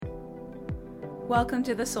Welcome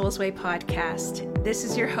to the Soul's Way podcast. This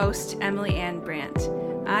is your host, Emily Ann Brandt.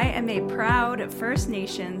 I am a proud First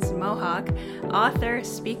Nations Mohawk author,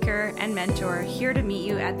 speaker, and mentor here to meet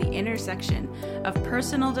you at the intersection of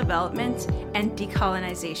personal development and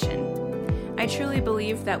decolonization. I truly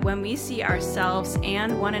believe that when we see ourselves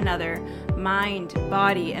and one another, mind,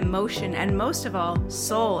 body, emotion, and most of all,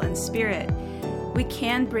 soul and spirit, we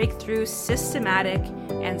can break through systematic,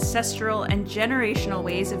 ancestral, and generational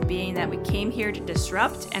ways of being that we came here to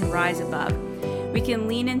disrupt and rise above. We can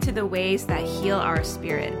lean into the ways that heal our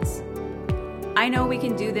spirits. I know we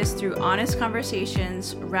can do this through honest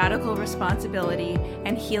conversations, radical responsibility,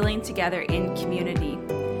 and healing together in community.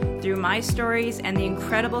 Through my stories and the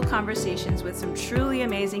incredible conversations with some truly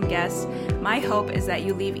amazing guests, my hope is that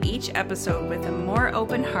you leave each episode with a more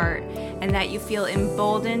open heart and that you feel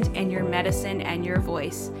emboldened in your medicine and your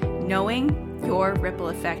voice, knowing your ripple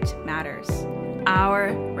effect matters.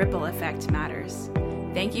 Our ripple effect matters.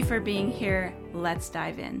 Thank you for being here. Let's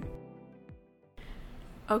dive in.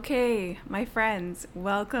 Okay, my friends,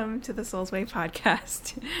 welcome to the Soul's Way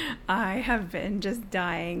podcast. I have been just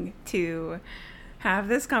dying to have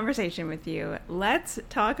this conversation with you. Let's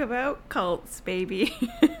talk about cults, baby.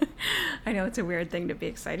 I know it's a weird thing to be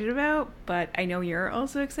excited about, but I know you're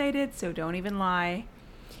also excited, so don't even lie.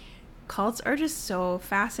 Cults are just so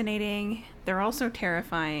fascinating. They're also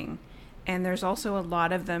terrifying. And there's also a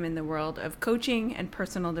lot of them in the world of coaching and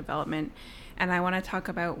personal development. And I want to talk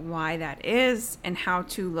about why that is and how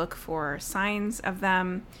to look for signs of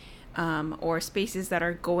them, or spaces that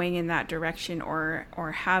are going in that direction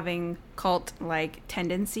or having cult-like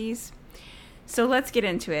tendencies. So let's get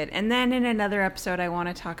into it. And then in another episode, I want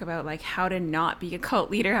to talk about like how to not be a cult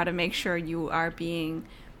leader, how to make sure you are being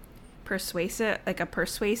persuasive, like a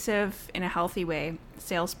persuasive in a healthy way,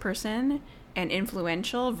 salesperson, and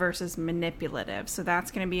influential versus manipulative. So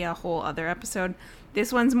that's going to be a whole other episode.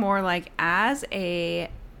 This one's more like as a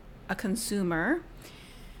consumer,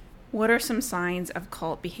 what are some signs of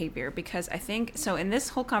cult behavior? Because I think, so in this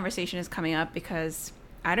whole conversation is coming up because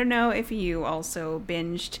I don't know if you also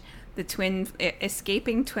binged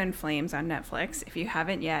Escaping Twin Flames on Netflix. If you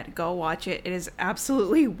haven't yet, go watch it. It is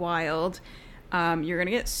absolutely wild. You're going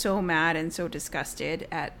to get so mad and so disgusted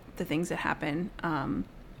at the things that happen.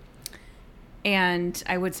 And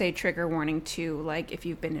I would say trigger warning too, like if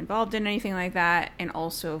you've been involved in anything like that, and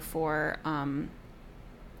also for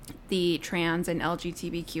the trans and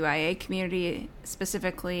LGBTQIA community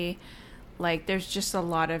specifically, like there's just a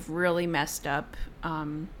lot of really messed up,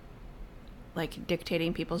 like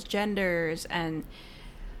dictating people's genders and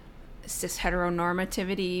cis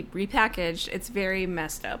heteronormativity repackaged. It's very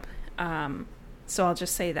messed up. So I'll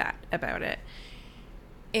just say that about it.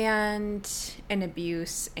 And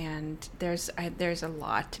abuse, and there's a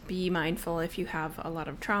lot. Be mindful if you have a lot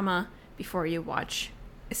of trauma before you watch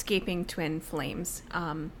Escaping Twin Flames.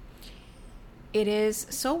 It is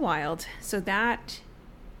so wild. So that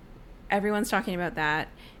everyone's talking about that.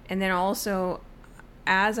 And then also,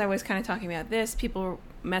 as I was kind of talking about this, people were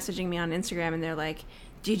messaging me on Instagram and they're like,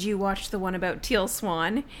 did you watch the one about Teal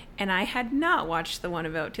Swan? And I had not watched the one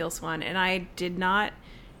about Teal Swan, and I did not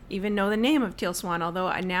even know the name of Teal Swan, although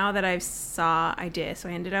now that I did. So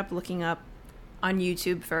I ended up looking up on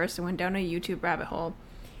YouTube first. I went down a YouTube rabbit hole,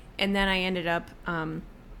 and then I ended up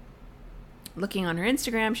looking on her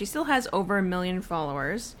Instagram. She still has over 1 million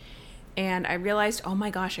followers, and I realized, oh my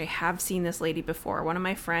gosh, I have seen this lady before. One of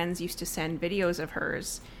my friends used to send videos of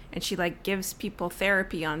hers, and she like gives people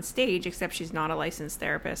therapy on stage, except she's not a licensed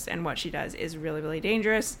therapist, and what she does is really, really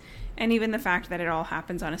dangerous. And even the fact that it all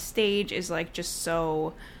happens on a stage is like just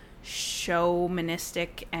so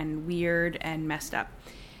showmanistic and weird and messed up.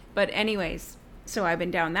 But anyways, so I've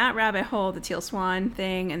been down that rabbit hole, the Teal Swan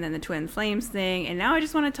thing, and then the Twin Flames thing, and now I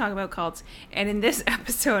just want to talk about cults. And in this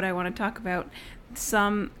episode, I want to talk about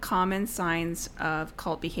some common signs of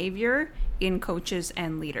cult behavior in coaches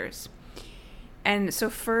and leaders. And so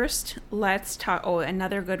first, let's talk,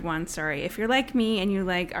 another good one, sorry. If you're like me and you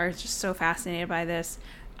like are just so fascinated by this,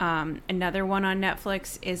 another one on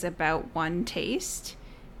Netflix is about One Taste.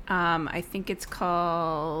 I think it's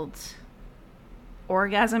called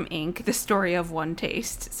Orgasm Inc., The Story of One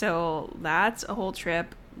Taste. So that's a whole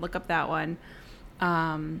trip. Look up that one.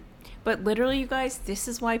 But literally, you guys, this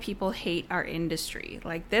is why people hate our industry.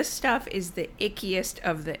 Like, this stuff is the ickiest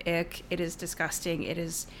of the ick. It is disgusting. It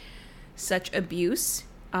is such abuse.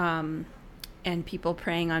 And people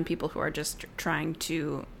preying on people who are just trying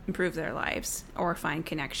to improve their lives or find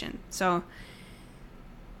connection. So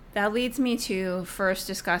that leads me to first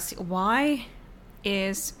discuss why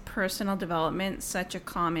is personal development such a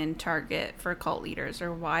common target for cult leaders,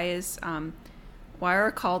 or why is why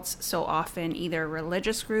are cults so often either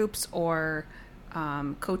religious groups or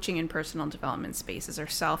coaching and personal development spaces or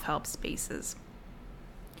self-help spaces?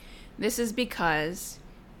 This is because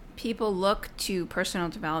people look to personal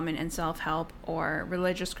development and self-help or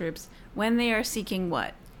religious groups when they are seeking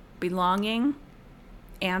what? Belonging,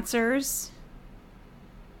 answers,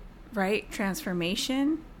 right?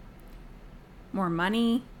 Transformation, more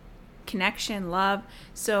money, connection, love.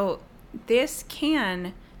 So this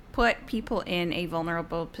can put people in a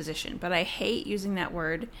vulnerable position. But I hate using that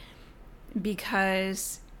word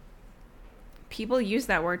because people use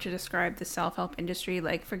that word to describe the self-help industry.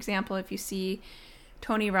 Like, for example, if you see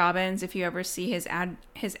Tony Robbins, if you ever see his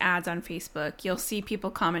ads on Facebook, you'll see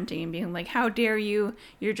people commenting and being like, how dare you?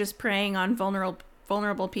 You're just preying on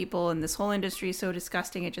vulnerable people, and this whole industry is so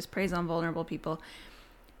disgusting. It just preys on vulnerable people.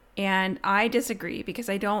 And I disagree, because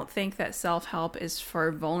I don't think that self-help is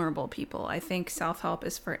for vulnerable people. I think self-help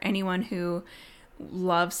is for anyone who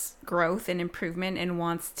loves growth and improvement and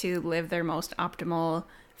wants to live their most optimal,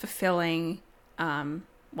 fulfilling,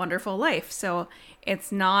 wonderful life. So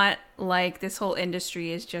it's not like this whole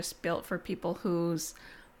industry is just built for people who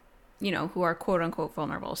are quote unquote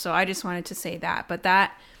vulnerable. So I just wanted to say that. But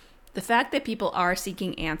the fact that people are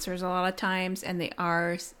seeking answers a lot of times, and they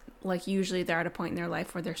are, like, usually they're at a point in their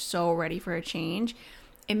life where they're so ready for a change,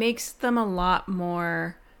 it makes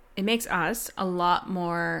us a lot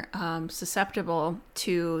more susceptible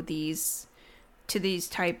to these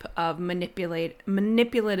type of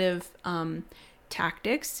manipulative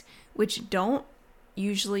tactics, which don't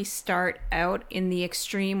usually start out in the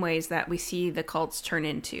extreme ways that we see the cults turn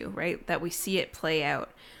into, right? That we see it play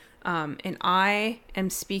out. And I am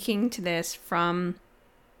speaking to this from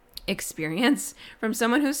experience, from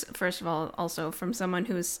someone who's, first of all, also from someone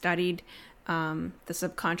who has studied the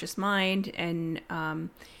subconscious mind and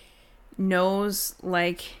knows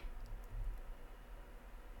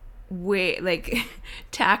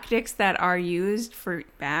tactics that are used for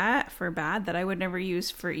bad that I would never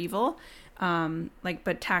use for evil.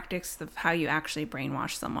 But tactics of how you actually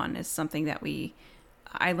brainwash someone is something that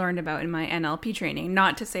I learned about in my NLP training.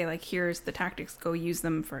 Not to say here's the tactics, go use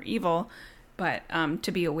them for evil, but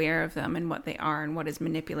to be aware of them and what they are and what is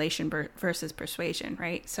manipulation versus persuasion,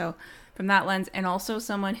 right? So from that lens, and also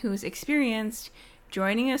someone who's experienced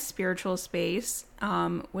joining a spiritual space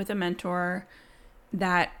with a mentor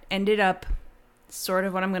that ended up sort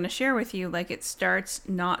of what I'm going to share with you. Like, it starts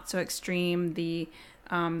not so extreme. The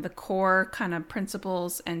core kind of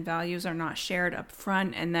principles and values are not shared up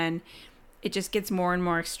front, and then it just gets more and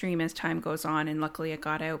more extreme as time goes on. And luckily it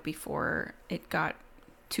got out before it got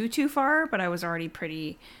too far, but I was already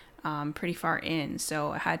pretty far in.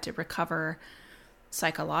 So I had to recover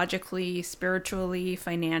psychologically, spiritually,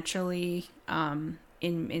 financially,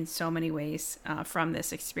 in so many ways from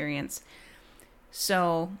this experience.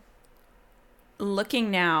 So looking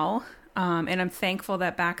now, and I'm thankful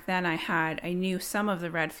that back then I knew some of the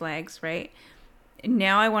red flags, right?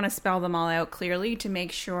 Now I want to spell them all out clearly to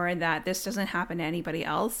make sure that this doesn't happen to anybody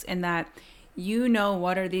else, and that you know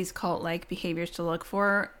what are these cult-like behaviors to look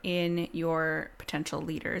for in your potential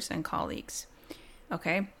leaders and colleagues.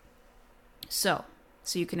 Okay? So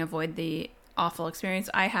you can avoid the awful experience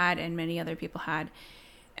I had and many other people had.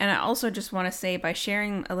 And I also just want to say, by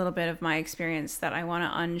sharing a little bit of my experience, that I want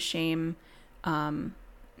to unshame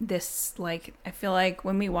this. I feel like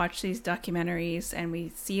when we watch these documentaries and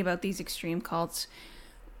we see about these extreme cults,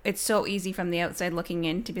 it's so easy from the outside looking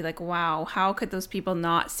in to be like, wow, how could those people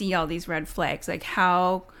not see all these red flags?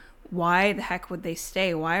 Why the heck would they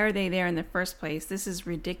stay? Why are they there in the first place? This is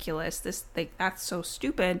ridiculous. That's so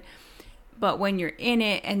stupid. But when you're in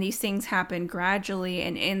it and these things happen gradually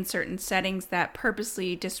and in certain settings that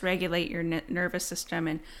purposely dysregulate your nervous system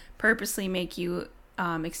and purposely make you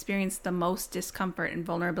experience the most discomfort and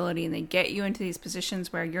vulnerability, and they get you into these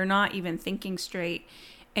positions where you're not even thinking straight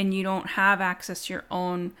and you don't have access to your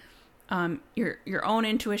own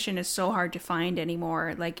intuition is so hard to find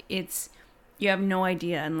anymore. You have no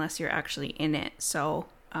idea unless you're actually in it. So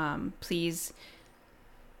please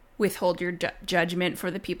withhold your judgment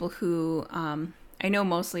for the people who, I know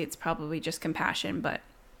mostly it's probably just compassion, but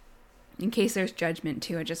in case there's judgment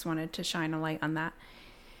too, I just wanted to shine a light on that.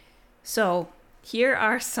 So here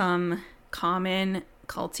are some common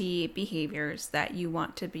culty behaviors that you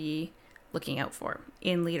want to be looking out for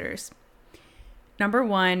in leaders. Number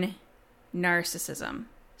 1, narcissism.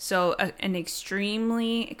 So an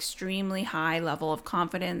extremely, extremely high level of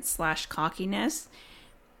confidence / cockiness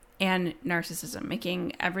and narcissism,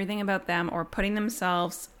 making everything about them or putting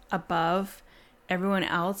themselves above everyone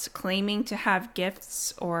else, claiming to have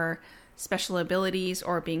gifts or special abilities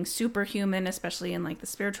or being superhuman, especially in like the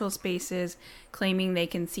spiritual spaces, claiming they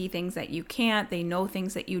can see things that you can't, they know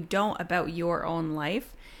things that you don't about your own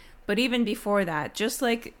life. But even before that, just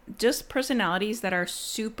personalities that are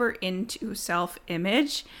super into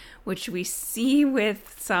self-image, which we see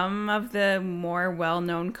with some of the more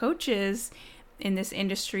well-known coaches in this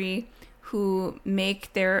industry who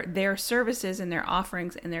make their services and their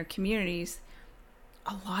offerings in their communities.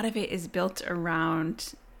 A lot of it is built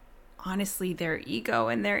around, honestly, their ego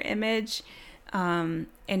and their image, and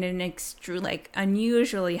an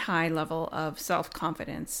unusually high level of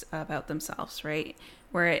self-confidence about themselves, right?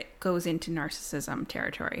 Where it goes into narcissism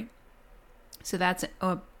territory. So that's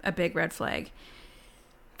a big red flag.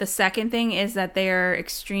 The second thing is that they are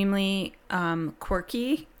extremely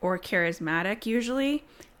quirky or charismatic usually.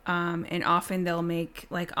 And often they'll make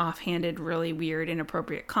like offhanded, really weird,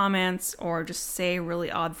 inappropriate comments or just say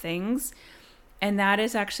really odd things. And that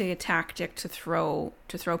is actually a tactic to throw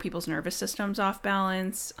people's nervous systems off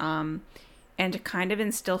balance, and to kind of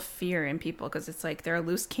instill fear in people, because it's like they're a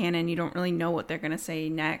loose cannon. You don't really know what they're going to say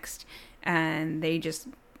next. And they just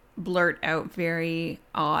blurt out very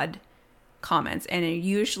odd comments. And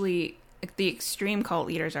usually the extreme cult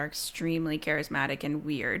leaders are extremely charismatic and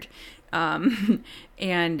weird. And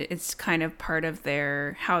it's kind of part of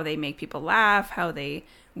how they make people laugh, how they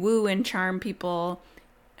woo and charm people.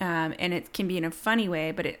 And it can be in a funny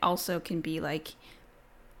way, but it also can be like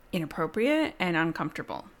inappropriate and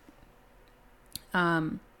uncomfortable.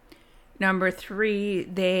 Number 3,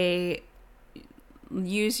 they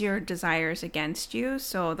use your desires against you.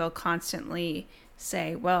 So they'll constantly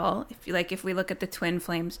say, well, if we look at the Twin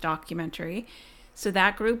Flames documentary, so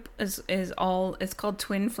that group is called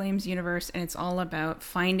Twin Flames Universe, and it's all about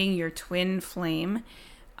finding your twin flame,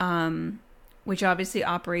 which obviously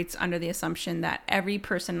operates under the assumption that every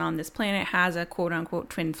person on this planet has a quote unquote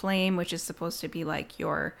twin flame, which is supposed to be like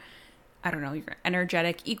your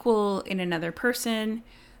energetic equal in another person,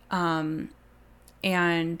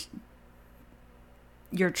 and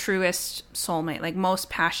your truest soulmate, like most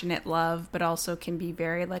passionate love, but also can be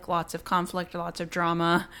very like lots of conflict, lots of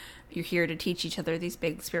drama. You're here to teach each other these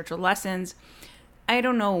big spiritual lessons. I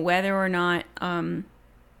don't know whether or not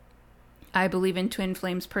I believe in twin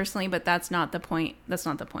flames personally, but that's not the point.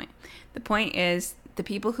 The point is the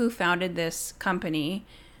people who founded this company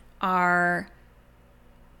are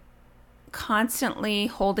constantly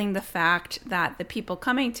holding the fact that the people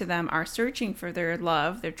coming to them are searching for their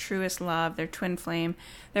love, their truest love, their twin flame.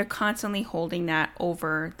 They're constantly holding that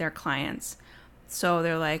over their clients. So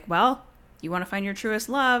they're like, well, you want to find your truest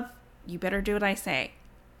love, you better do what I say.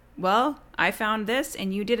 Well, I found this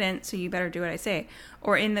and you didn't, so you better do what I say.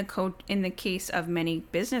 Or in the case of many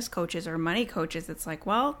business coaches or money coaches, it's like,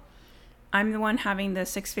 well, I'm the one having the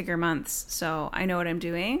 6-figure months, so I know what I'm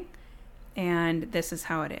doing. And this is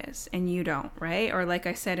how it is, and you don't, right? Or like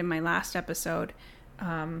I said in my last episode,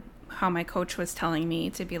 how my coach was telling me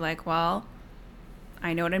to be like, well,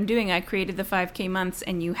 I know what I'm doing. I created the 5K months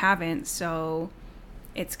and you haven't, so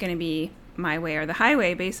it's going to be my way or the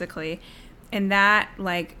highway, basically. And that,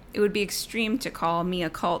 like, it would be extreme to call me a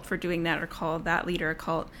cult for doing that or call that leader a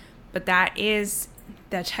cult. But that is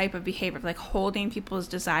that type of behavior, like holding people's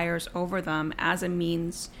desires over them as a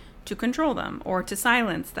means to control them or to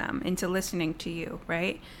silence them into listening to you,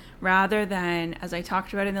 right? Rather than, as I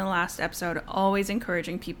talked about in the last episode, always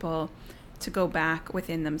encouraging people to go back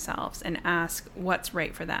within themselves and ask what's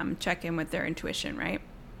right for them, check in with their intuition, right?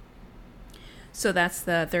 So that's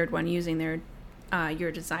the third one, using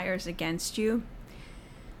your desires against you.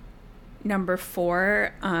 Number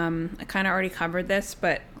 4, I kind of already covered this,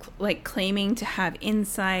 but like claiming to have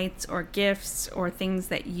insights or gifts or things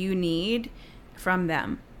that you need from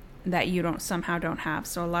them that you don't have.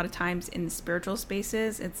 So a lot of times in the spiritual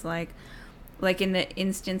spaces, it's like in the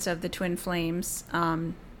instance of the Twin Flames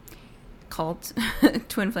cult,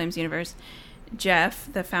 Twin Flames Universe,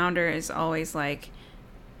 Jeff, the founder, is always like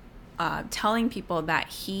telling people that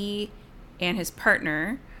he and his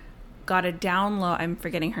partner got a download. I'm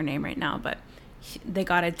forgetting her name right now, but they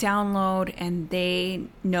got a download and they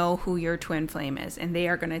know who your twin flame is, and they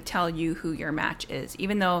are going to tell you who your match is,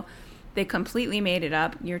 even though they completely made it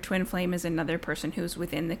up. Your twin flame is another person who's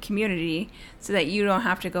within the community, so that you don't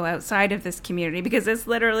have to go outside of this community, because it's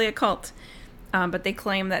literally a cult. But they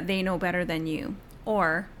claim that they know better than you.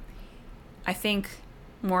 Or I think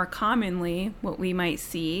more commonly what we might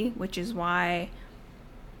see, which is why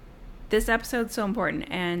this episode's so important,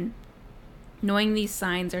 and knowing these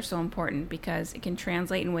signs are so important, because it can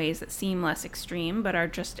translate in ways that seem less extreme but are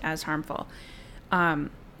just as harmful.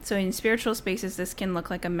 So in spiritual spaces, this can look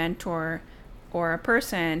like a mentor or a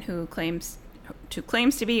person who claims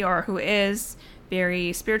claims to be or who is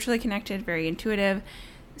very spiritually connected, very intuitive,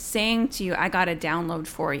 saying to you, I got a download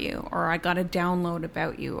for you, or I got a download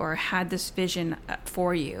about you, or had this vision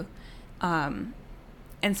for you. And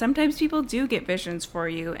sometimes people do get visions for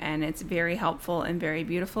you, and it's very helpful and very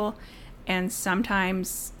beautiful. And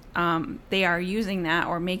sometimes they are using that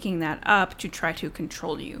or making that up to try to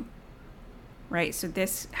control you. Right? So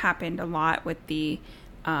this happened a lot with the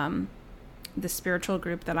spiritual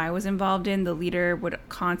group that I was involved in. The leader would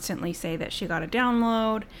constantly say that she got a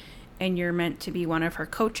download, and you're meant to be one of her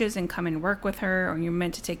coaches and come and work with her, or you're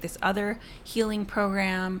meant to take this other healing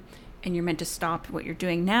program, and you're meant to stop what you're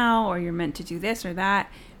doing now, or you're meant to do this or that,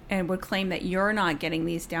 and would claim that you're not getting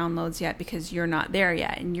these downloads yet because you're not there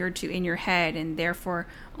yet, and you're too in your head, and therefore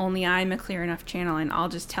only I'm a clear enough channel, and I'll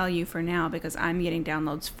just tell you for now because I'm getting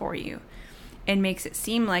downloads for you. And makes it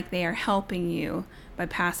seem like they are helping you by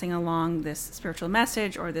passing along this spiritual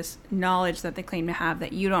message or this knowledge that they claim to have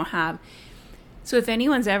that you don't have. So if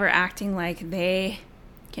anyone's ever acting like they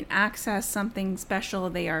can access something special,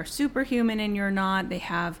 they are superhuman and you're not, they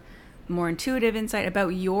have more intuitive insight about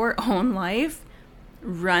your own life,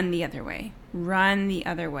 run the other way. Run the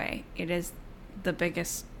other way. It is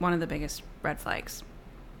one of the biggest red flags.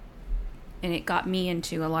 And it got me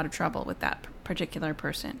into a lot of trouble with that particular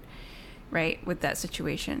person, right? With that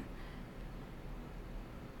situation.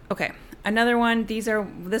 Okay, another one.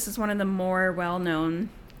 This is one of the more well-known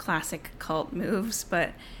classic cult moves,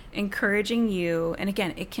 but encouraging you, and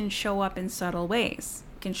again, it can show up in subtle ways.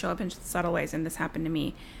 And this happened to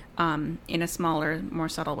me in a smaller, more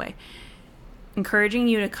subtle way. Encouraging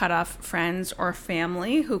you to cut off friends or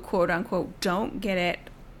family who quote unquote don't get it,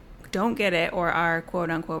 or are quote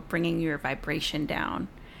unquote bringing your vibration down,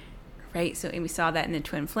 right? So we saw that in the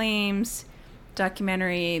Twin Flames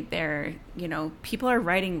documentary. People are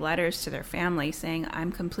writing letters to their family saying,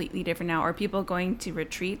 I'm completely different now, or people going to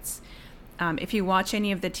retreats. If you watch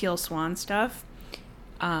any of the Teal Swan stuff,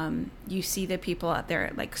 you see the people out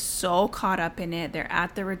there like so caught up in it. They're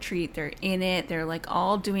at the retreat, they're in it, they're like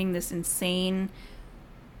all doing this insanely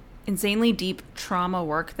deep trauma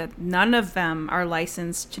work that none of them are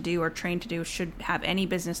licensed to do or trained to do, should have any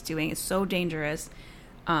business doing. It's so dangerous.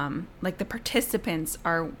 Like the participants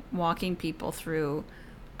are walking people through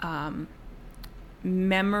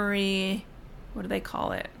memory, what do they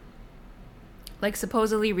call it? Like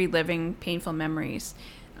supposedly reliving painful memories,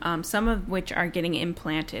 some of which are getting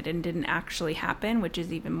implanted and didn't actually happen, which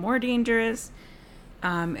is even more dangerous.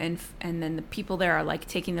 And then the people there are like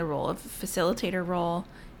taking the role of facilitator role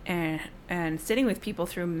and sitting with people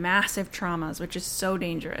through massive traumas, which is so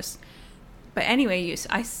dangerous. But anyway,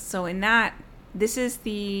 so in that, this is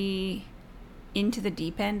the Into the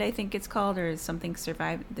Deep End, I think it's called, or something,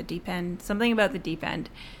 Survive the Deep End, something about the deep end,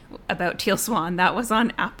 about Teal Swan. That was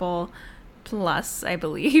on Apple Plus, I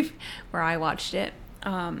believe, where I watched it.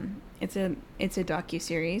 It's a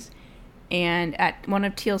docuseries, and at one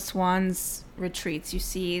of Teal Swan's retreats, you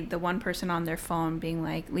see the one person on their phone being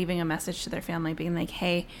like, leaving a message to their family, being like,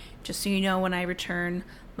 hey, just so you know, when I return,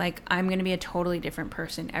 like, I'm going to be a totally different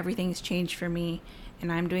person. Everything's changed for me,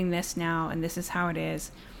 and I'm doing this now, and this is how it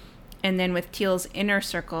is. And then with Teal's inner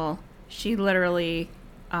circle, she literally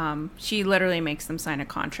makes them sign a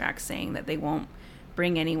contract saying that they won't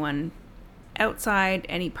bring anyone outside.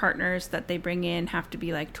 Any partners that they bring in have to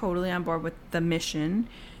be like totally on board with the mission,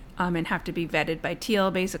 and have to be vetted by Teal,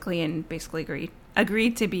 basically, and basically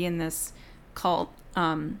agreed to be in this cult,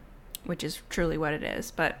 which is truly what it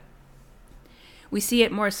is. But we see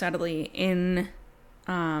it more subtly in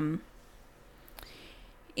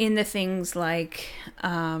the things like,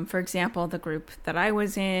 for example, the group that I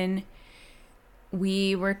was in,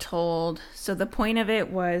 we were told, so the point of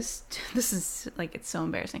it was, this is like, it's so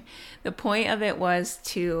embarrassing. The point of it was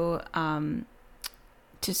to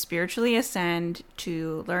spiritually ascend,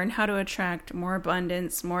 to learn how to attract more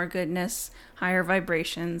abundance, more goodness, higher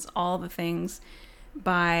vibrations, all the things,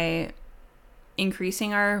 by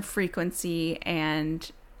increasing our frequency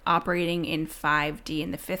and operating in 5D,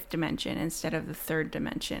 in the fifth dimension instead of the third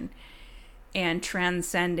dimension, and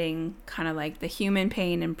transcending kind of like the human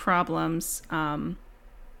pain and problems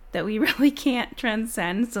that we really can't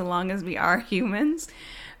transcend so long as we are humans.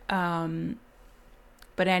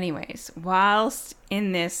 But anyways, whilst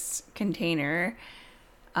in this container,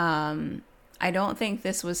 I don't think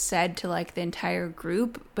this was said to like the entire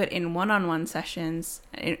group, but in one-on-one sessions,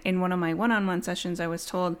 in one of my one-on-one sessions, I was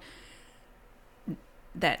told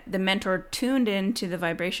that the mentor tuned into the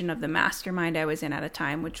vibration of the mastermind I was in at the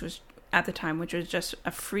time, which was just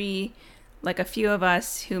a free, like a few of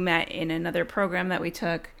us who met in another program that we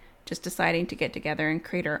took, just deciding to get together and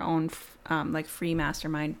create our own like free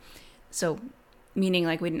mastermind. So meaning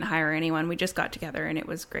like we didn't hire anyone. We just got together and it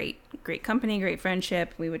was great company, great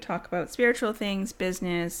friendship. We would talk about spiritual things,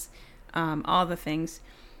 business, all the things.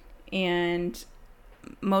 And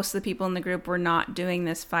most of the people in the group were not doing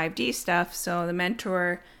this 5D stuff. So the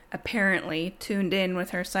mentor apparently tuned in with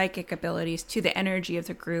her psychic abilities to the energy of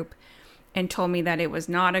the group and told me that it was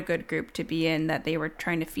not a good group to be in, that they were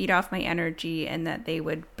trying to feed off my energy and that they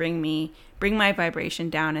would bring my vibration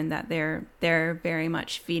down, and that they're very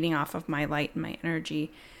much feeding off of my light and my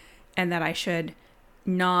energy, and that I should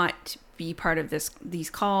not be part of these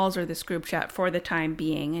calls or this group chat for the time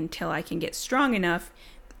being until I can get strong enough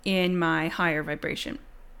in my higher vibration.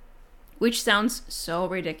 Which sounds so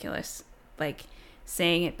ridiculous. Like,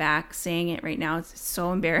 saying it right now, it's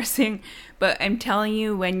so embarrassing. But I'm telling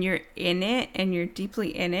you, when you're in it and you're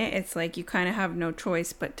deeply in it, it's like you kind of have no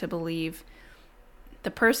choice but to believe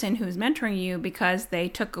the person who's mentoring you, because they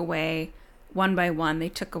took away one by one, they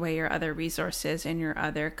took away your other resources and your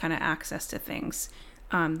other kind of access to things.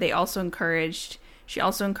 She also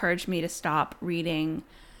encouraged me to stop reading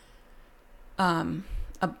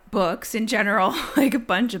books in general, like a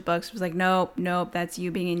bunch of books. It was like, nope, that's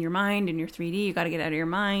you being in your mind, in your 3D. You got to get out of your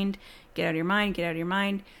mind, get out of your mind, get out of your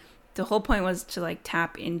mind. The whole point was to like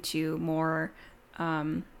tap into more,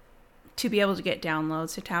 to be able to get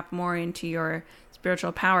downloads, to tap more into your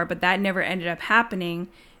spiritual power. But that never ended up happening.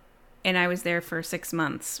 And I was there for 6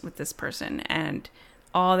 months with this person. And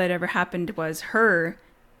all that ever happened was her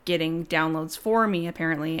getting downloads for me,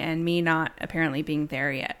 apparently, and me not apparently being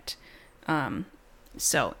there yet.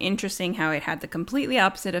 So interesting how it had the completely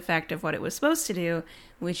opposite effect of what it was supposed to do,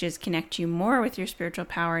 which is connect you more with your spiritual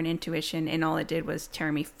power and intuition. And all it did was tear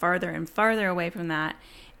me farther and farther away from that.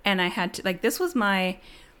 And I had to, like, this was my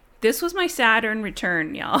Saturn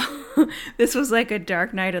return, y'all. This was like a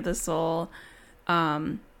dark night of the soul.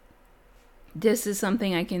 This is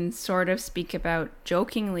something I can sort of speak about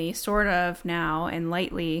jokingly, sort of now and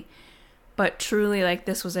lightly, but truly, like,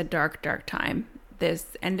 this was a dark, dark time. This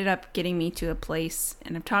ended up getting me to a place,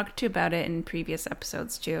 and I've talked to you about it in previous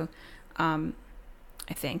episodes too. I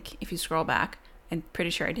think if you scroll back, I'm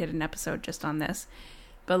pretty sure I did an episode just on this,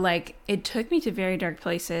 but like, it took me to very dark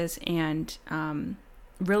places and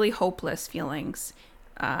really hopeless feelings,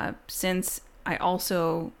 since I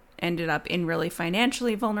also ended up in really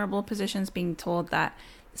financially vulnerable positions, being told that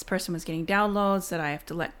this person was getting downloads, that I have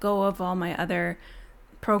to let go of all my other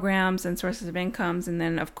programs and sources of incomes. And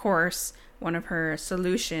then, of course, one of her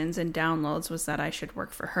solutions and downloads was that I should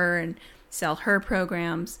work for her and sell her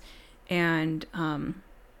programs. And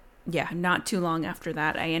not too long after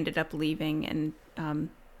that, I ended up leaving and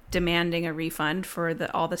demanding a refund for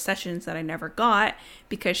all the sessions that I never got,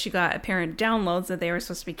 because she got apparent downloads that they were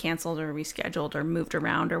supposed to be canceled or rescheduled or moved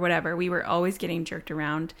around or whatever. We were always getting jerked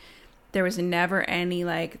around. There was never any,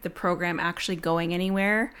 like, the program actually going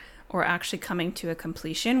anywhere or actually coming to a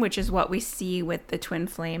completion, which is what we see with the Twin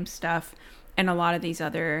Flame stuff and a lot of these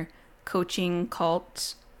other coaching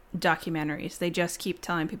cult documentaries. They just keep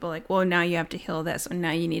telling people, like, well, now you have to heal this, and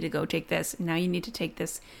now you need to go take this, and now you need to take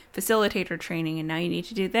this facilitator training, and now you need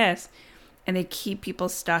to do this. And they keep people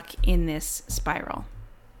stuck in this spiral.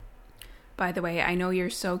 By the way, I know you're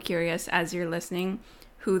so curious as you're listening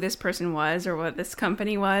who this person was or what this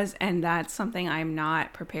company was, and that's something I'm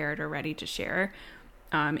not prepared or ready to share.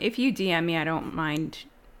 If you DM me, I don't mind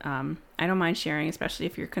sharing, especially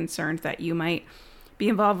if you're concerned that you might be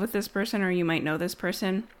involved with this person, or you might know this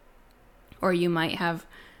person, or you might have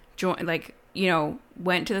joined, like,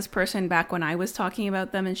 went to this person back when I was talking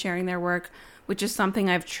about them and sharing their work, which is something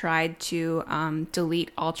I've tried to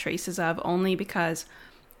delete all traces of, only because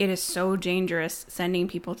it is so dangerous sending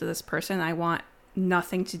people to this person. I want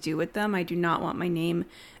nothing to do with them. I do not want my name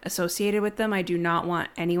associated with them. I do not want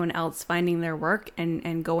anyone else finding their work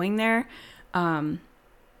and going there, going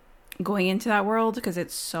into that world, because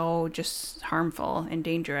it's so just harmful and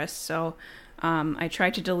dangerous. So I try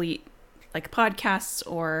to delete, like, podcasts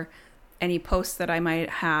or any posts that I might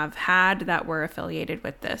have had that were affiliated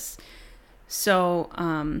with this. So,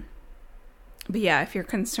 but yeah, if you're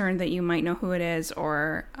concerned that you might know who it is,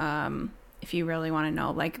 or if you really want to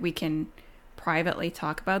know, like, we can privately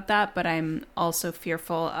talk about that. But I'm also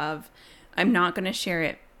fearful of, I'm not going to share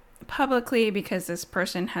it publicly, because this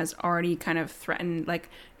person has already kind of threatened, like,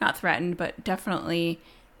 not threatened, but definitely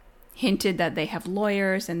hinted that they have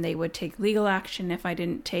lawyers and they would take legal action if I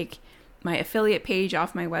didn't take my affiliate page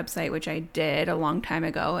off my website, which I did a long time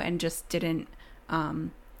ago, and just didn't,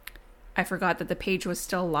 I forgot that the page was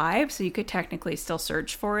still live, so you could technically still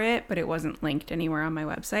search for it, but it wasn't linked anywhere on my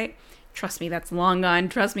website. Trust me, that's long gone.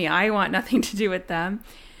 Trust me, I want nothing to do with them.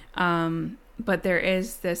 But there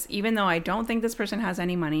is this, even though I don't think this person has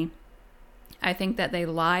any money, I think that they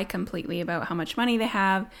lie completely about how much money they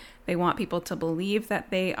have. They want people to believe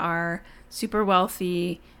that they are super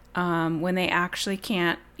wealthy when they actually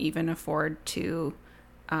can't even afford to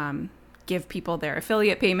give people their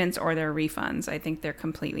affiliate payments or their refunds. I think they're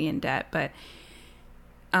completely in debt. But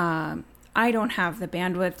I don't have the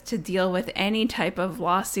bandwidth to deal with any type of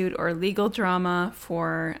lawsuit or legal drama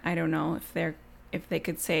for, I don't know if they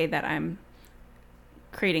could say that I'm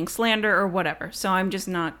creating slander or whatever. So I'm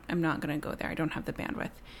not going to go there. I don't have the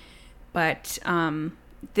bandwidth. But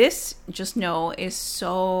this, just know, is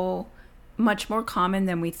so much more common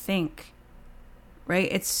than we think, right?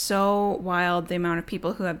 It's so wild, the amount of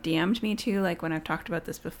people who have DM'd me too, like when I've talked about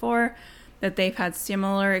this before, that they've had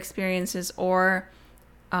similar experiences, or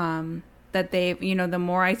that they've, the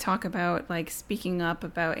more I talk about like speaking up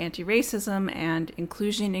about anti-racism and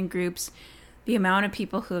inclusion in groups, the amount of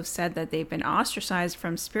people who have said that they've been ostracized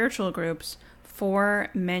from spiritual groups for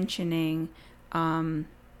mentioning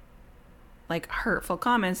like hurtful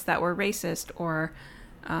comments that were racist, or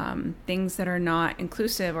things that are not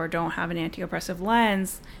inclusive or don't have an anti-oppressive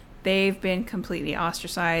lens, they've been completely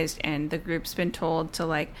ostracized, and the group's been told to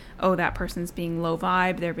like, oh, that person's being low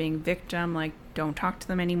vibe, they're being victim, like don't talk to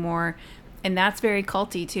them anymore. And that's very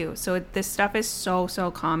culty too. So this stuff is so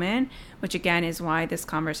common, which again is why this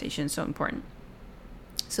conversation is so important.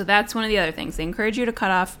 So that's one of the other things. They encourage you to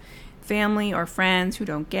cut off family or friends who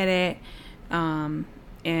don't get it.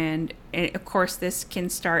 And of course, this can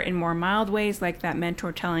start in more mild ways, like that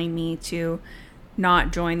mentor telling me to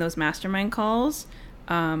not join those mastermind calls.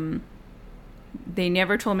 They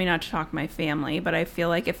never told me not to talk to my family, but I feel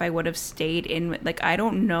like if I would have stayed in, like, I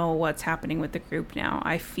don't know what's happening with the group now.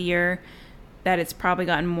 I fear that it's probably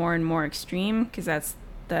gotten more and more extreme, because that's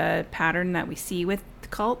the pattern that we see with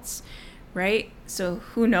cults, right? So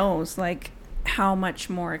who knows, like, how much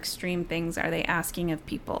more extreme things are they asking of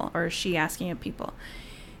people, or is she asking of people?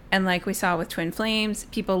 And like we saw with Twin Flames,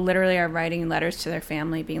 people literally are writing letters to their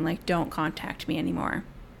family being like, don't contact me anymore.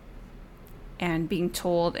 And being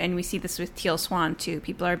told, and we see this with Teal Swan too,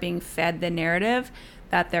 people are being fed the narrative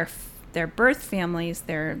that their birth families,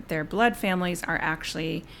 their blood families are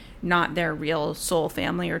actually not their real soul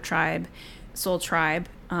family or soul tribe.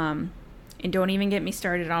 And don't even get me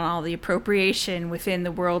started on all the appropriation within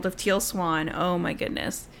the world of Teal Swan. Oh my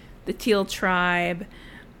goodness. The Teal tribe,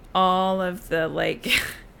 all of the like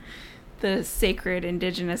the sacred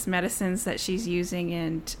indigenous medicines that she's using,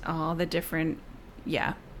 and all the different,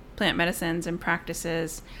 plant medicines and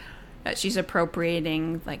practices that she's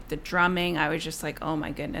appropriating, like the drumming. I was just like, oh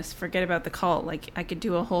my goodness, forget about the cult. Like, I could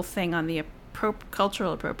do a whole thing on the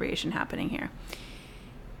cultural appropriation happening here.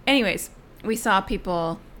 Anyways, we saw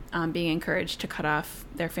people being encouraged to cut off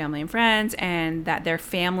their family and friends, and that their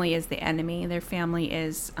family is the enemy. Their family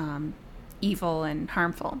is evil and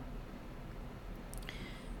harmful.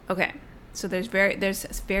 Okay. So there's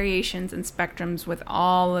variations and spectrums with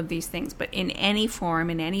all of these things, but in any form,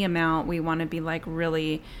 in any amount, we want to be like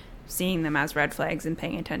really seeing them as red flags and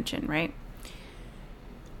paying attention, right?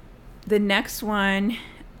 The next one,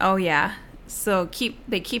 so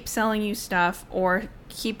they keep selling you stuff or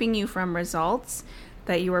keeping you from results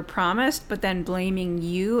that you were promised, but then blaming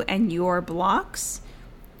you and your blocks,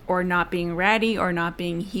 or not being ready or not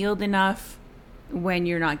being healed enough when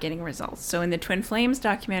you're not getting results. So in the Twin Flames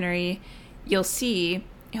documentary, you'll see,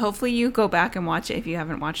 hopefully you go back and watch it if you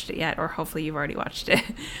haven't watched it yet, or hopefully you've already watched it.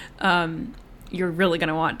 You're really going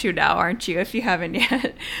to want to now, aren't you, if you haven't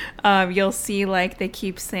yet? You'll see, like, they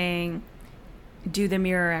keep saying, do the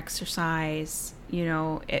mirror exercise,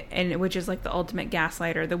 and which is like the ultimate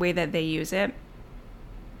gaslighter, the way that they use it.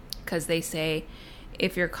 Because they say,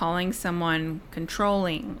 if you're calling someone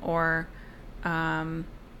controlling, or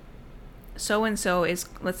so-and-so is,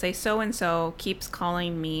 let's say so-and-so keeps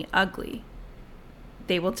calling me ugly,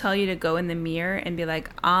 they will tell you to go in the mirror and be like,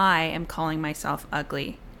 I am calling myself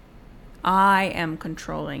ugly. I am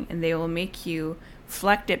controlling. And they will make you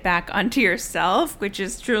reflect it back onto yourself, which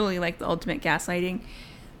is truly like the ultimate gaslighting.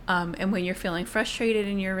 And when you're feeling frustrated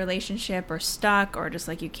in your relationship, or stuck, or just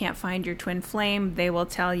like you can't find your twin flame, they will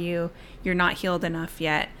tell you you're not healed enough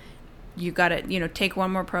yet. You got to, take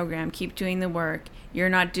one more program, keep doing the work. You're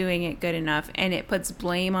not doing it good enough. And it puts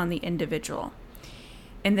blame on the individual.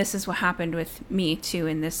 And this is what happened with me too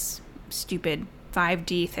in this stupid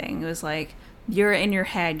 5D thing. It was like, you're in your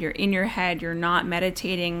head, you're not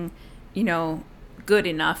meditating, good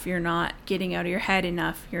enough. You're not getting out of your head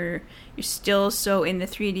enough. You're still so in the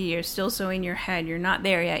 3D, you're still so in your head. You're not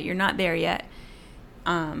there yet.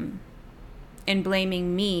 And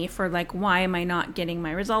blaming me for like, why am I not getting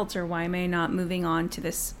my results, or why am I not moving on to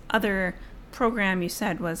this other program you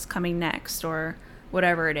said was coming next, or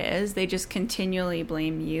whatever it is. They just continually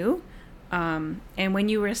blame you. And when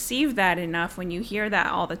you receive that enough, when you hear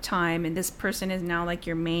that all the time, and this person is now like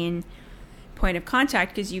your main point of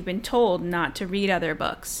contact because you've been told not to read other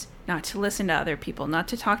books, not to listen to other people, not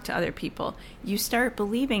to talk to other people, you start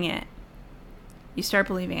believing it.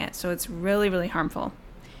 So it's really, really harmful.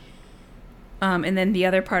 And then the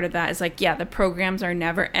other part of that is like, the programs are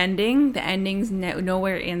never ending. The ending's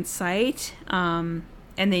nowhere in sight. And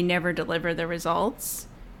they never deliver the results.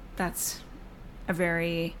 That's a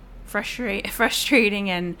very frustrating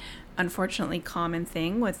and unfortunately common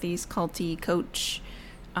thing with these culty coach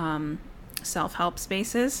self-help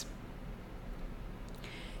spaces.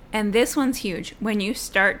 And this one's huge. When you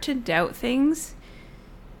start to doubt things,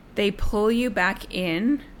 they pull you back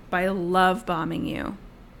in by love bombing you.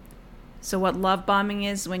 So what love bombing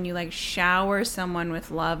is, when you like shower someone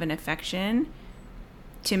with love and affection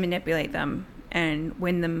to manipulate them and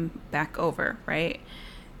win them back over, right?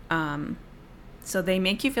 So they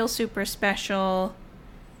make you feel super special.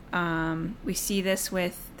 We see this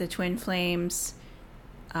with the Twin Flames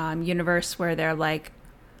universe, where they're like,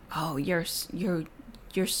 oh, you're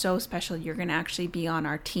so special. You're going to actually be on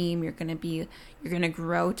our team. You're going to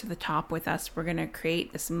grow to the top with us. We're going to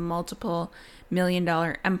create this multiple $1 million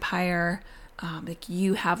empire. Like,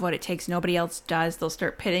 you have what it takes. Nobody else does. They'll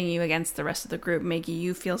start pitting you against the rest of the group, making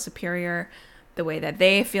you feel superior the way that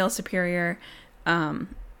they feel superior.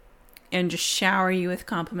 And just shower you with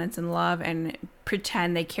compliments and love and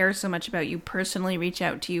pretend they care so much about you, personally reach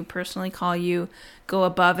out to you, personally call you, go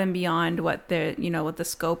above and beyond what the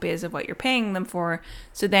scope is of what you're paying them for.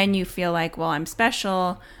 So then you feel like, well, I'm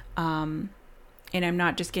special, and I'm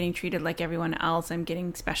not just getting treated like everyone else, I'm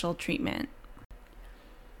getting special treatment.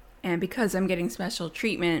 And because I'm getting special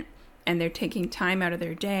treatment and they're taking time out of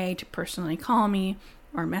their day to personally call me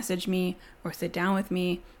or message me or sit down with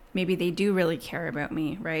me, maybe they do really care about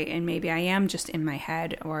me, right? And maybe I am just in my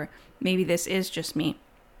head, or maybe this is just me.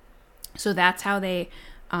 So that's how they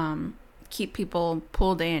keep people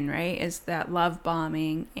pulled in, right? Is that love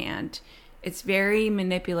bombing, and it's very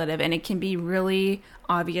manipulative, and it can be really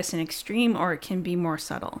obvious and extreme, or it can be more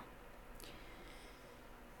subtle.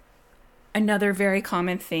 Another very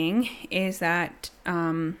common thing is that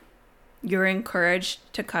you're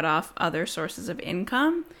encouraged to cut off other sources of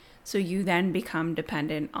income. So you then become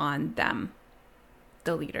dependent on them,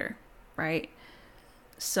 the leader, right?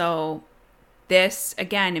 So this,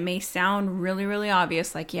 again, it may sound really, really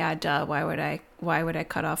obvious, like, yeah, duh, why would I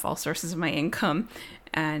cut off all sources of my income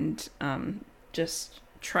and just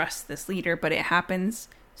trust this leader? But it happens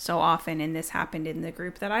so often, and this happened in the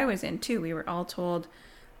group that I was in too. We were all told,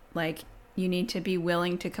 like, you need to be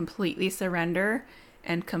willing to completely surrender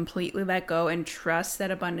and completely let go and trust that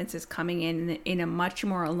abundance is coming in a much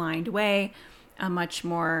more aligned way, a much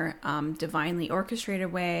more divinely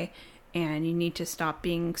orchestrated way. And you need to stop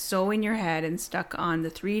being so in your head and stuck on the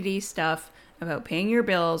 3D stuff about paying your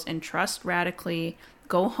bills, and trust radically.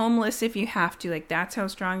 Go homeless if you have to. Like, that's how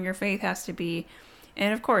strong your faith has to be.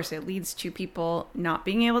 And of course, it leads to people not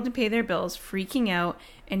being able to pay their bills, freaking out,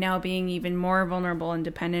 and now being even more vulnerable and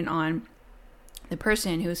dependent on the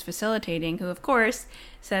person who's facilitating, who of course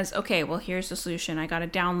says, okay, well, here's the solution. I got a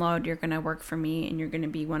download. You're going to work for me, and you're going to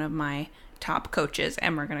be one of my top coaches,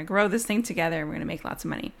 and we're going to grow this thing together, and we're going to make lots of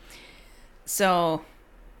money. So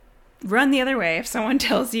run the other way. If someone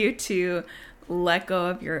tells you to let go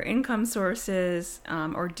of your income sources,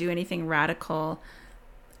 or do anything radical,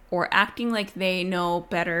 or acting like they know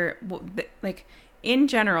better, like in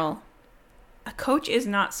general, a coach is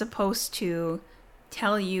not supposed to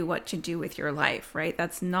tell you what to do with your life, right?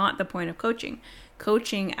 That's not the point of coaching.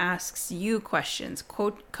 Coaching asks you questions.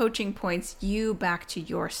 Coaching points you back to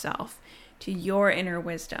yourself, to your inner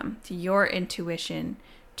wisdom, to your intuition,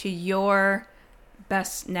 to your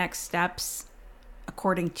best next steps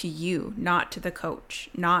according to you, not to the coach,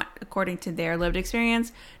 not according to their lived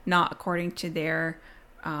experience, not according to their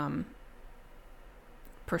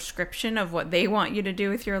prescription of what they want you to do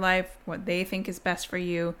with your life, what they think is best for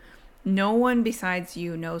you. No one besides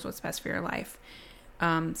you knows what's best for your life.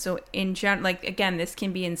 So in general, like, again, this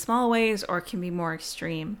can be in small ways or it can be more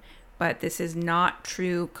extreme, but this is not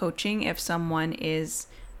true coaching if someone is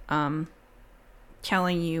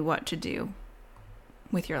telling you what to do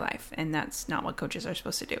with your life. And that's not what coaches are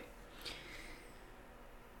supposed to do.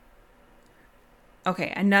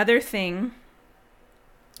 Okay, another thing,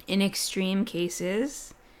 in extreme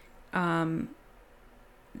cases,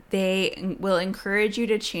 they will encourage you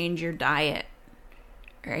to change your diet.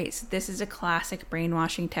 Right? So this is a classic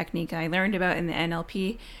brainwashing technique I learned about in the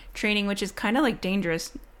NLP training, which is kind of like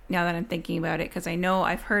dangerous now that I'm thinking about it, because I know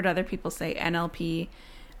I've heard other people say NLP,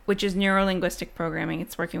 which is neuro-linguistic programming.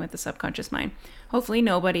 It's working with the subconscious mind. Hopefully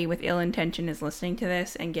nobody with ill intention is listening to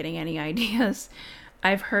this and getting any ideas.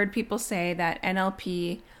 I've heard people say that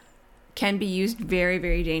NLP can be used very,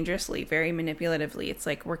 very dangerously, very manipulatively. It's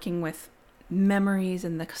like working with memories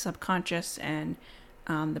and the subconscious and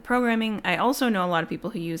the programming. I also know a lot of people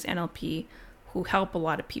who use NLP who help a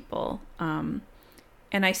lot of people. And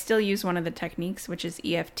I still use one of the techniques, which is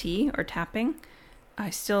EFT or tapping. I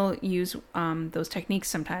still use those techniques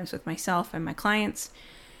sometimes with myself and my clients.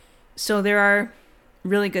 So there are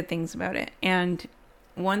really good things about it. And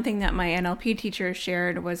one thing that my NLP teacher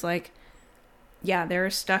shared was like, yeah, there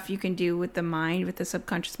is stuff you can do with the mind, with the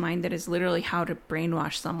subconscious mind, that is literally how to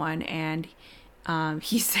brainwash someone. And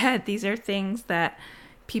he said these are things that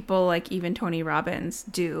people like even Tony Robbins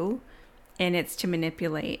do, and it's to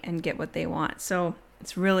manipulate and get what they want. So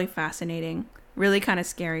it's really fascinating, really kind of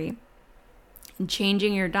scary. And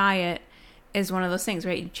changing your diet is one of those things,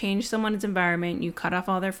 right? You change someone's environment, you cut off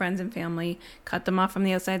all their friends and family, cut them off from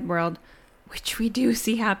the outside world, which we do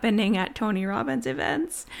see happening at Tony Robbins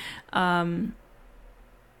events.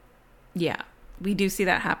 Yeah, we do see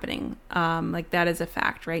that happening. Like that is a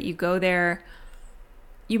fact, right? You go there,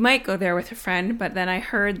 you might go there with a friend, but then I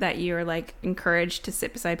heard that you're like encouraged to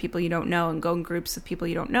sit beside people you don't know and go in groups of people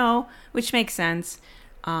you don't know, which makes sense.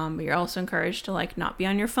 But you're also encouraged to like not be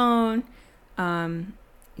on your phone.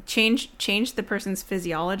 Change the person's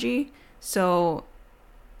physiology. So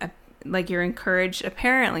like you're encouraged,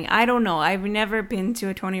 apparently, I don't know. I've never been to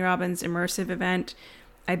a Tony Robbins immersive event.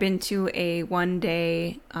 I've been to a 1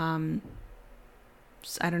 day,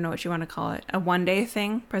 I don't know what you want to call it, a 1 day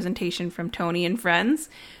thing, presentation from Tony and friends.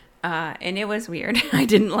 And it was weird. I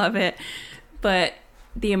didn't love it. But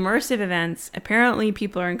the immersive events, apparently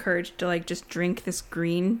people are encouraged to like just drink this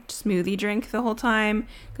green smoothie drink the whole time.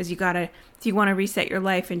 Because you gotta, if you want to reset your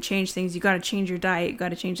life and change things, you gotta change your diet, you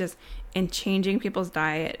gotta change this. And changing people's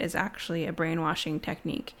diet is actually a brainwashing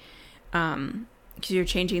technique. Because you're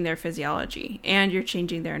changing their physiology and you're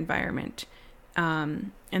changing their environment.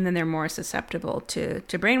 And then they're more susceptible to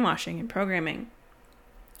brainwashing and programming.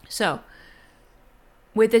 So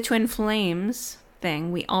with the twin flames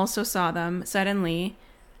thing, we also saw them suddenly.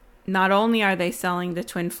 Not only are they selling the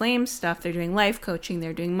twin flames stuff, they're doing life coaching,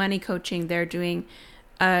 they're doing money coaching, they're doing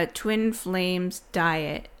a twin flames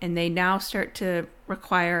diet. And they now start to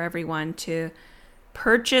require everyone to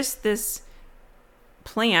purchase this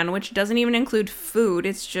plan, which doesn't even include food.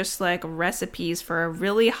 It's just like recipes for a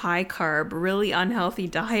really high carb, really unhealthy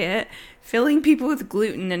diet, filling people with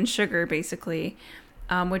gluten and sugar, basically,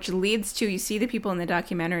 which leads to, you see the people in the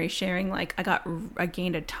documentary sharing like, I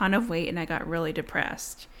gained a ton of weight and I got really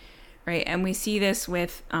depressed, right? And we see this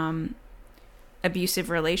with abusive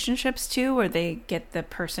relationships too, where they get the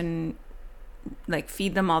person, like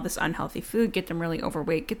feed them all this unhealthy food, get them really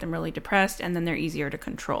overweight, get them really depressed, and then they're easier to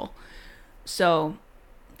control. So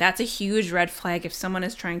that's a huge red flag if someone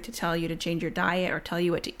is trying to tell you to change your diet or tell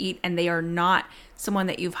you what to eat, and they are not someone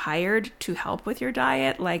that you've hired to help with your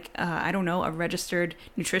diet, like, I don't know, a registered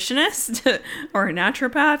nutritionist or a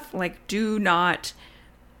naturopath. Like, do not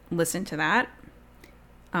listen to that.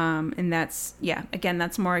 And that's, yeah, again,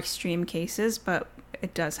 that's more extreme cases, but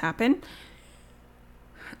it does happen.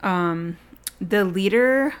 The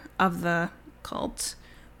leader of the cult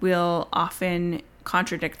will often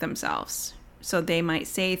contradict themselves. So they might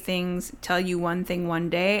say things, tell you one thing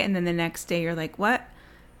one day, and then the next day you're like, what?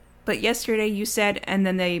 But yesterday you said, and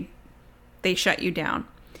then they shut you down.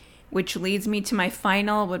 Which leads me to my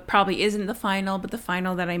final, what probably isn't the final, but the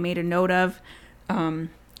final that I made a note of,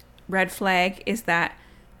 red flag, is that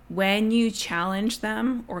when you challenge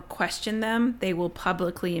them or question them, they will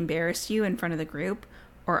publicly embarrass you in front of the group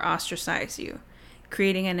or ostracize you,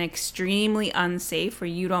 creating an extremely unsafe where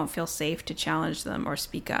you don't feel safe to challenge them or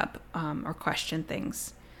speak up or question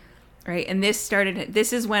things, right? And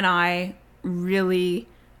this is when I really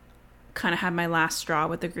kind of had my last straw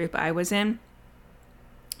with the group I was in.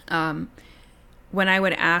 When I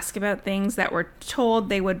would ask about things that were told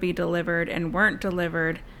they would be delivered and weren't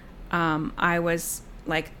delivered, I was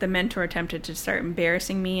like, the mentor attempted to start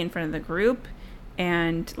embarrassing me in front of the group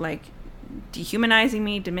and like dehumanizing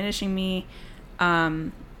me, diminishing me.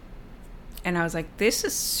 And I was like, this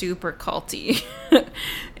is super culty.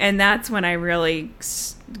 And that's when I really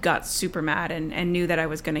got super mad and knew that I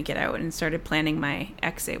was going to get out and started planning my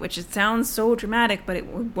exit, which it sounds so dramatic, but it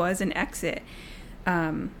was an exit.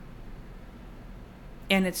 And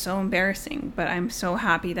it's so embarrassing, but I'm so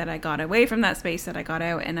happy that I got away from that space, that I got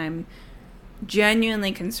out, and I'm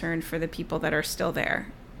genuinely concerned for the people that are still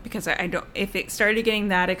there. Because I don't, if it started getting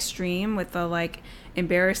that extreme with the like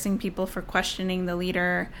embarrassing people for questioning the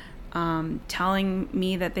leader, telling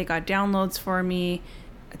me that they got downloads for me,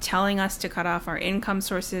 telling us to cut off our income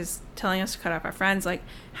sources, telling us to cut off our friends. Like,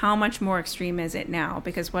 how much more extreme is it now?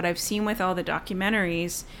 Because what I've seen with all the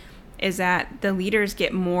documentaries is that the leaders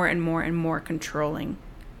get more and more and more controlling,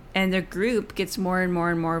 and the group gets more and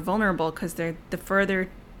more vulnerable, because they're the further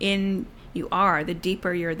in you are, the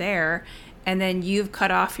deeper you're there. And then you've cut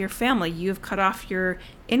off your family, you've cut off your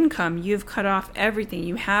income, you've cut off everything,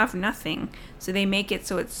 you have nothing. So they make it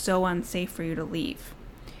so it's so unsafe for you to leave.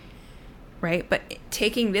 Right? But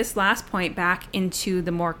taking this last point back into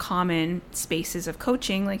the more common spaces of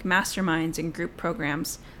coaching, like masterminds and group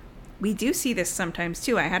programs, we do see this sometimes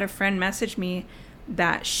too. I had a friend message me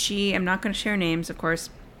that I'm not going to share names, of course,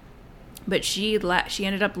 but she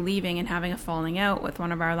ended up leaving and having a falling out with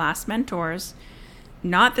one of our last mentors.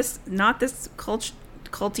 Not this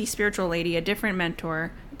culty spiritual lady, a different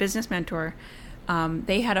mentor, business mentor.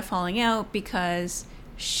 They had a falling out because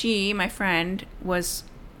my friend, was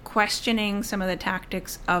questioning some of the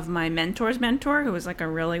tactics of my mentor's mentor, who was like a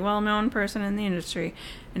really well-known person in the industry.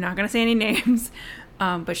 I'm not going to say any names,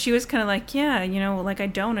 but she was kind of like, yeah, like, I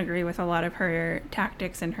don't agree with a lot of her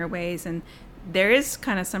tactics and her ways, and there is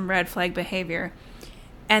kind of some red flag behavior.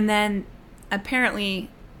 And then apparently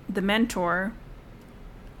the mentor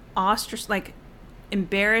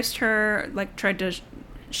embarrassed her, like tried to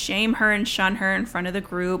shame her and shun her in front of the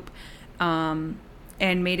group,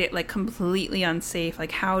 and made it like completely unsafe.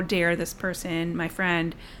 Like, how dare this person, my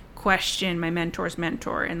friend, question my mentor's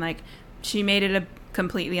mentor? And like, she made it a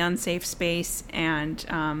completely unsafe space,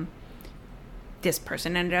 and this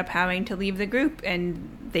person ended up having to leave the group,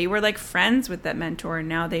 and they were like friends with that mentor, and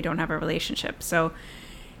now they don't have a relationship. So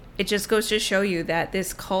it just goes to show you that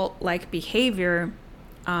this cult-like behavior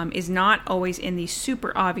is not always in these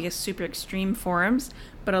super obvious, super extreme forms,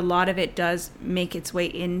 but a lot of it does make its way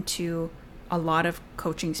into a lot of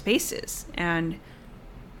coaching spaces, and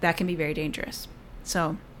that can be very dangerous.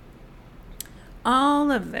 So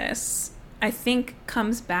all of this, I think,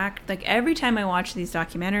 comes back, like, every time I watch these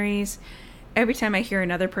documentaries, every time I hear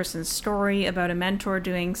another person's story about a mentor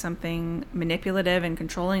doing something manipulative and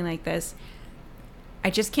controlling like this, I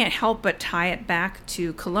just can't help but tie it back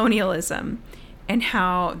to colonialism, and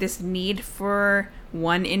how this need for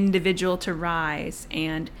one individual to rise,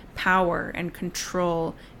 and power and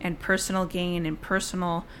control and personal gain and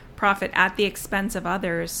personal profit at the expense of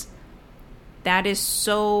others, that is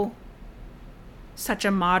such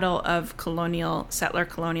a model of settler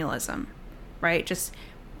colonialism, right? Just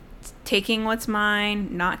taking what's mine,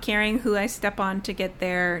 not caring who I step on to get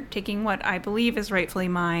there, taking what I believe is rightfully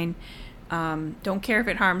mine. Don't care if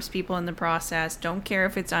it harms people in the process. Don't care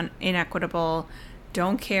if it's inequitable.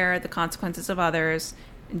 Don't care the consequences of others.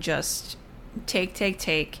 Just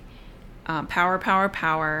take.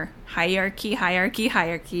 Power.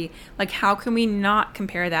 Hierarchy. Like, how can we not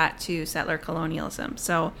compare that to settler colonialism?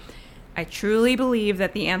 So I truly believe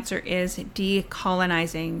that the answer is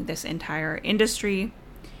decolonizing this entire industry.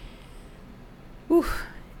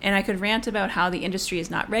 And I could rant about how the industry is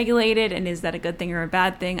not regulated, and is that a good thing or a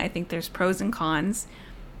bad thing? I think there's pros and cons.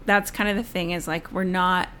 That's kind of the thing, is like,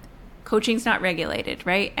 coaching's not regulated,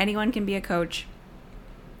 right? Anyone can be a coach.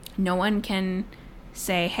 No one can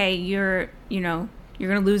say, hey, you're going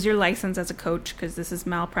to lose your license as a coach because this is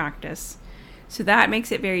malpractice. So that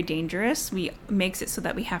makes it very dangerous. Makes it so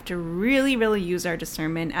that we have to really, really use our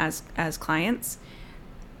discernment as clients.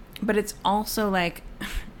 But it's also like,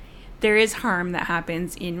 there is harm that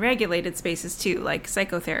happens in regulated spaces too, like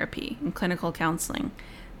psychotherapy and clinical counseling.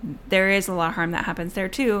 There is a lot of harm that happens there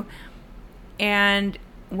too. And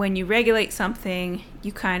when you regulate something,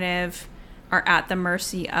 you kind of are at the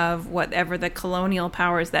mercy of whatever the colonial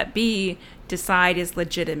powers that be decide is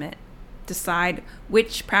legitimate. Decide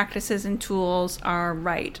which practices and tools are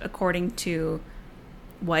right according to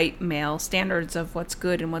white male standards of what's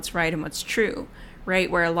good and what's right and what's true, right?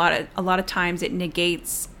 Where a lot of times it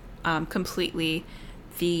negates completely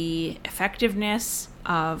the effectiveness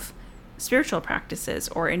of spiritual practices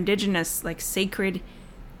or indigenous, like sacred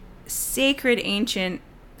ancient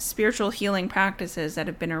spiritual healing practices that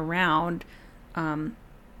have been around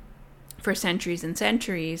for centuries and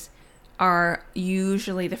centuries, are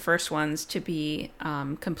usually the first ones to be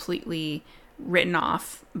completely written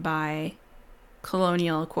off by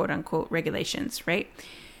colonial quote-unquote regulations, right?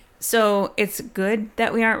 So it's good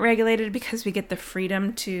that we aren't regulated, because we get the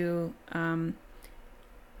freedom to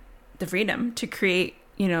create,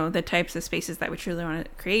 the types of spaces that we truly want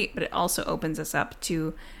to create. But it also opens us up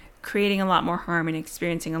to creating a lot more harm and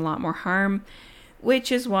experiencing a lot more harm,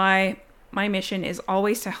 which is why my mission is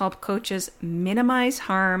always to help coaches minimize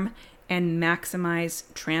harm and maximize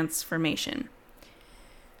transformation.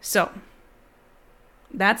 So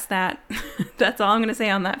that's that. That's all I'm going to say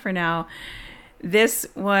on that for now. This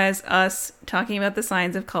was us talking about the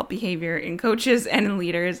signs of cult behavior in coaches and in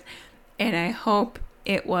leaders. And I hope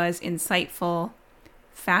it was insightful,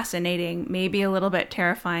 fascinating, maybe a little bit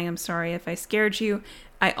terrifying. I'm sorry if I scared you.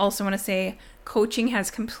 I also want to say coaching has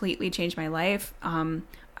completely changed my life. I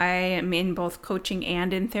am in both coaching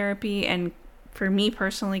and in therapy. And for me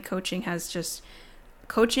personally, coaching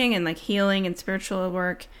and like healing and spiritual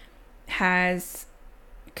work has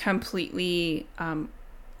completely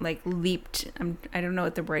leaped. I don't know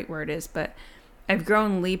what the right word is, but I've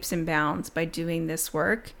grown leaps and bounds by doing this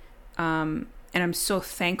work. And I'm so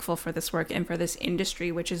thankful for this work and for this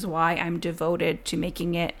industry, which is why I'm devoted to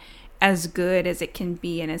making it as good as it can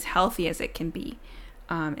be and as healthy as it can be.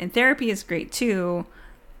 And therapy is great too,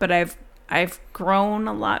 but I've grown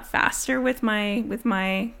a lot faster with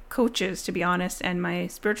my coaches, to be honest, and my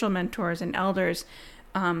spiritual mentors and elders,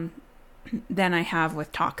 than I have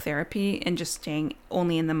with talk therapy and just staying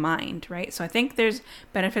only in the mind, right? So I think there's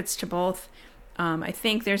benefits to both. I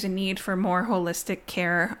think there's a need for more holistic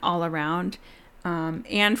care all around,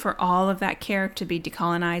 and for all of that care to be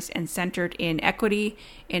decolonized and centered in equity,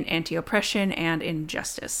 in anti-oppression, and in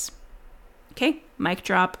justice. Okay, mic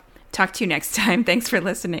drop. Talk to you next time. Thanks for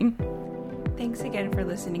listening. Thanks again for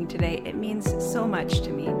listening today. It means so much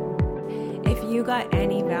to me. If you got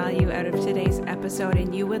any value out of today's episode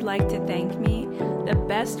and you would like to thank me, the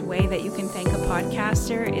best way that you can thank a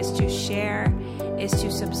podcaster is to share, is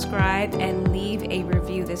to subscribe, and leave a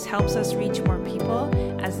review. This helps us reach more people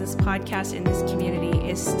as this podcast in this community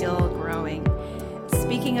is still growing.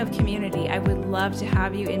 Speaking of community, I would love to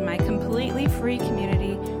have you in my completely free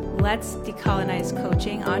community, Let's Decolonize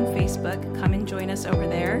Coaching, on Facebook. Come and join us over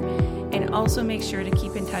there. And also make sure to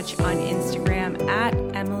keep in touch on Instagram at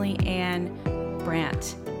Emily Ann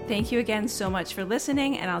Brandt. Thank you again so much for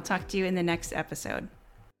listening, and I'll talk to you in the next episode.